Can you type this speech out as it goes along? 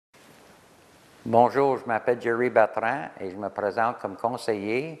Bonjour, je m'appelle Jerry Bertrand et je me présente comme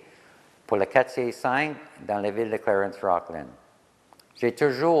conseiller pour le Quartier 5 dans la ville de Clarence-Rockland. J'ai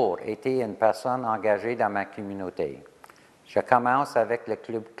toujours été une personne engagée dans ma communauté. Je commence avec le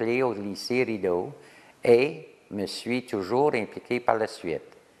club clé au lycée Rideau et me suis toujours impliqué par la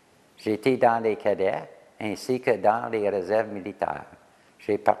suite. J'ai été dans les cadets ainsi que dans les réserves militaires.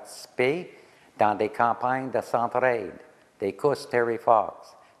 J'ai participé dans des campagnes de centraide, des courses Terry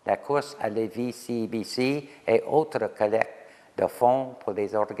Fox, la course à Lévis CBC et autres collectes de fonds pour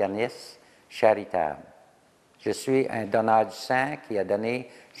des organismes charitables. Je suis un donneur du sang qui a donné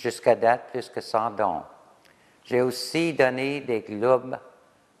jusqu'à date plus que 100 dons. J'ai aussi donné des globes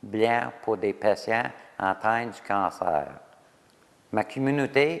blancs pour des patients atteints du cancer. Ma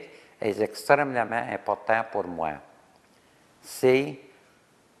communauté est extrêmement importante pour moi. C'est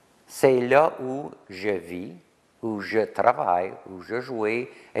là où je vis, où je travaille, où je joue et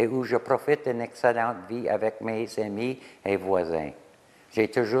où je profite d'une excellente vie avec mes amis et voisins. J'ai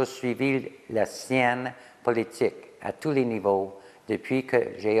toujours suivi la sienne politique à tous les niveaux depuis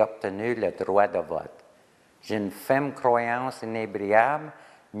que j'ai obtenu le droit de vote. J'ai une ferme croyance inébriable,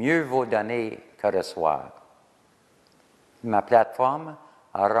 mieux vaut donner que recevoir. Ma plateforme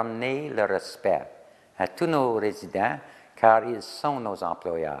a ramené le respect à tous nos résidents car ils sont nos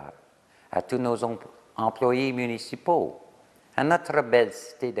employeurs, à tous nos employés municipaux, à notre belle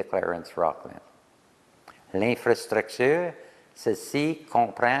cité de Clarence-Rockland. L'infrastructure, ceci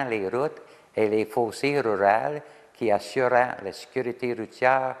comprend les routes et les fossés ruraux qui assurent la sécurité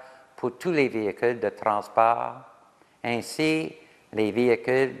routière pour tous les véhicules de transport, ainsi les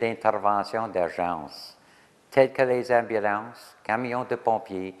véhicules d'intervention d'urgence, tels que les ambulances, camions de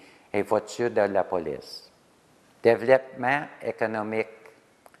pompiers et voitures de la police. Développement économique.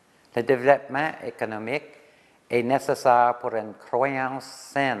 Le développement économique est nécessaire pour une croissance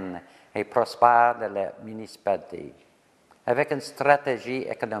saine et prospère de la municipalité. Avec une stratégie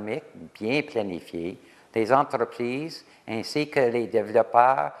économique bien planifiée, les entreprises ainsi que les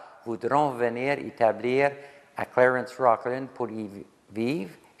développeurs voudront venir établir à Clarence-Rockland pour y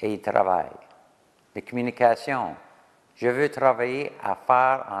vivre et y travailler. Les communications. Je veux travailler à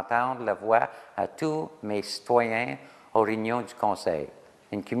faire entendre la voix à tous mes citoyens aux réunions du Conseil.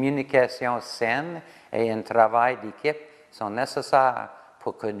 Une communication saine et un travail d'équipe sont nécessaires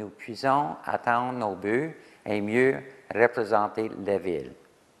pour que nous puissions atteindre nos buts et mieux représenter la ville.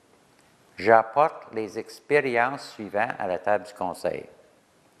 J'apporte les expériences suivantes à la table du Conseil.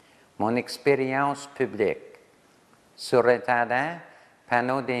 Mon expérience publique. Surintendant,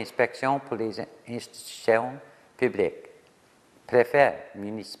 panneau d'inspection pour les institutions publiques. Préfet,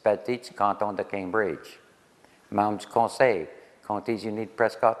 municipalité du canton de Cambridge. Membre du Conseil, Comtés unis de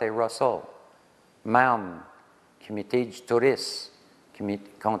Prescott et Russell. Membre, Comité du tourisme,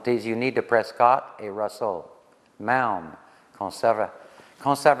 Comtés unis de Prescott et Russell. Membre,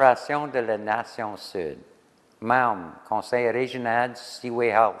 Conservation de la Nation Sud. Membre, Conseil régional du Seaway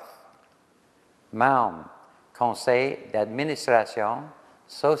Health. Membre, Conseil d'administration,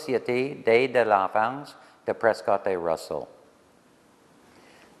 Société d'aide à l'enfance de Prescott et Russell.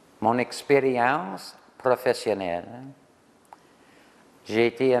 Mon expérience professionnelle. J'ai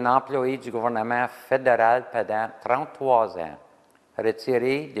été un employé du gouvernement fédéral pendant 33 ans,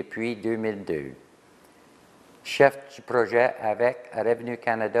 retiré depuis 2002. Chef du projet avec Revenu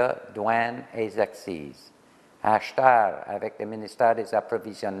Canada, Douane et Accises. Acheteur avec le ministère des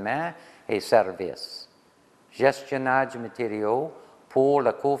Approvisionnements et Services. Gestionnaire du matériau pour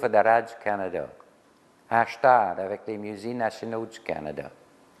le Cour fédéral du Canada. Acheteur avec les Musées nationaux du Canada.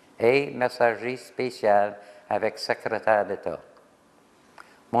 Et messager spécial avec secrétaire d'État.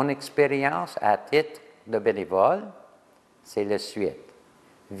 Mon expérience à titre de bénévole, c'est la suite.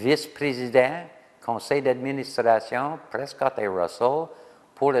 Vice-président, conseil d'administration, Prescott et Russell,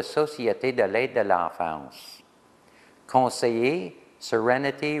 pour la Société de l'aide de l'enfance. Conseiller,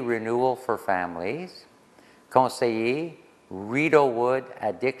 Serenity Renewal for Families. Conseiller, Rideauwood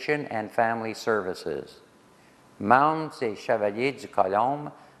Addiction and Family Services. Membre des Chevaliers du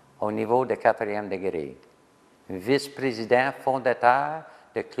Colombe au niveau de 4e degré. Vice-président fondateur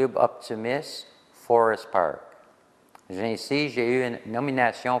du Club Optimiste Forest Park. Ainsi, j'ai eu une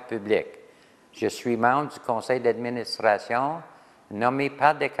nomination publique. Je suis membre du conseil d'administration nommé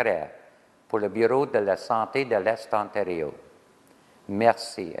par décret pour le Bureau de la santé de l'Est Ontario.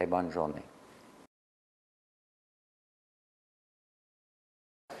 Merci et bonne journée.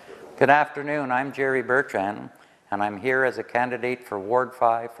 Good afternoon, I'm Jerry Bertrand, and I'm here as a candidate for Ward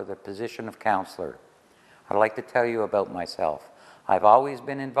 5 for the position of councillor. I'd like to tell you about myself. I've always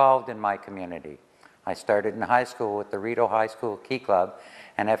been involved in my community. I started in high school with the Rideau High School Key Club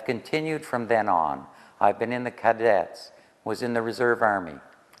and have continued from then on. I've been in the cadets, was in the Reserve Army.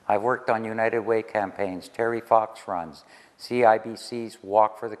 I've worked on United Way campaigns, Terry Fox runs, CIBC's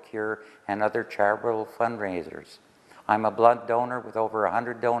Walk for the Cure, and other charitable fundraisers. I'm a blood donor with over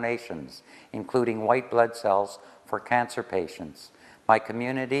 100 donations, including white blood cells for cancer patients. My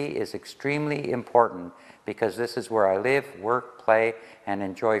community is extremely important because this is where I live, work, play, and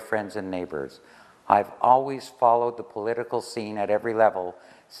enjoy friends and neighbors. I've always followed the political scene at every level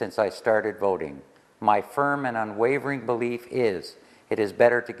since I started voting. My firm and unwavering belief is it is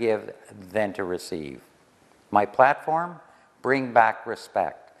better to give than to receive. My platform, bring back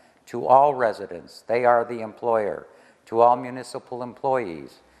respect. To all residents, they are the employer. To all municipal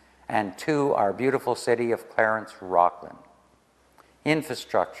employees, and to our beautiful city of Clarence-Rockland.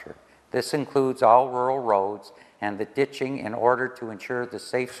 Infrastructure. This includes all rural roads and the ditching in order to ensure the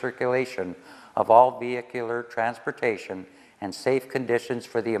safe circulation of all vehicular transportation and safe conditions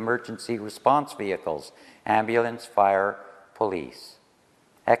for the emergency response vehicles, ambulance, fire, police.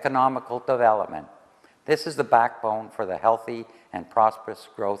 Economical development. This is the backbone for the healthy and prosperous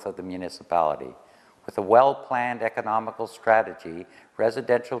growth of the municipality. With a well-planned economical strategy,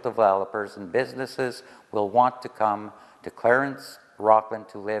 residential developers and businesses will want to come to Clarence-Rockland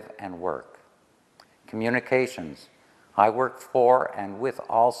to live and work. Communications. I work for and with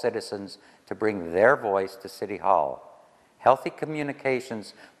all citizens to bring their voice to City Hall. Healthy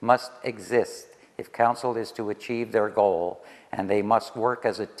communications must exist if Council is to achieve their goal, and they must work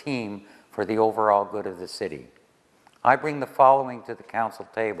as a team for the overall good of the city. I bring the following to the Council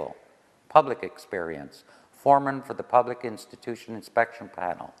table. Public experience, foreman for the Public Institution Inspection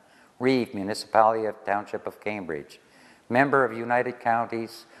Panel, Reeve, Municipality of Township of Cambridge, member of United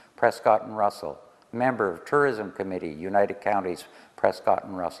Counties, Prescott and Russell, member of Tourism Committee, United Counties, Prescott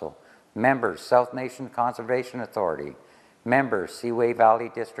and Russell, member, South Nation Conservation Authority, member, Seaway Valley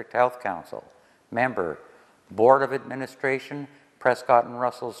District Health Council, member, Board of Administration, Prescott and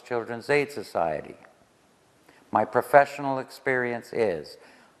Russell's Children's Aid Society. My professional experience is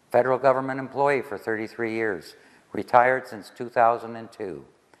federal government employee for 33 years, retired since 2002.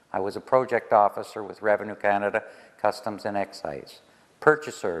 I was a project officer with Revenue Canada, Customs and Excise.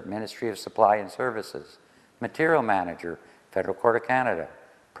 Purchaser, Ministry of Supply and Services. Material manager, Federal Court of Canada.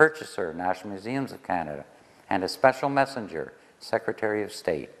 Purchaser, National Museums of Canada. And a special messenger, Secretary of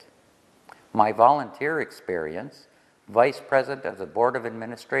State. My volunteer experience, Vice President of the Board of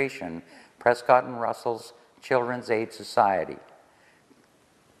Administration, Prescott and Russell's Children's Aid Society.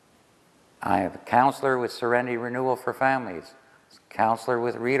 I am a counselor with Serenity Renewal for Families, counselor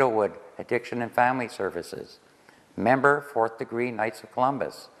with Rideauwood Addiction and Family Services, member, 4th degree Knights of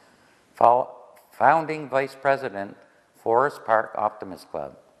Columbus, founding vice president, Forest Park Optimist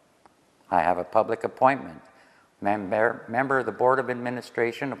Club. I have a public appointment, member of the Board of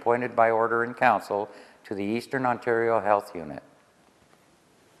Administration appointed by order in council to the Eastern Ontario Health Unit.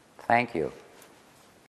 Thank you.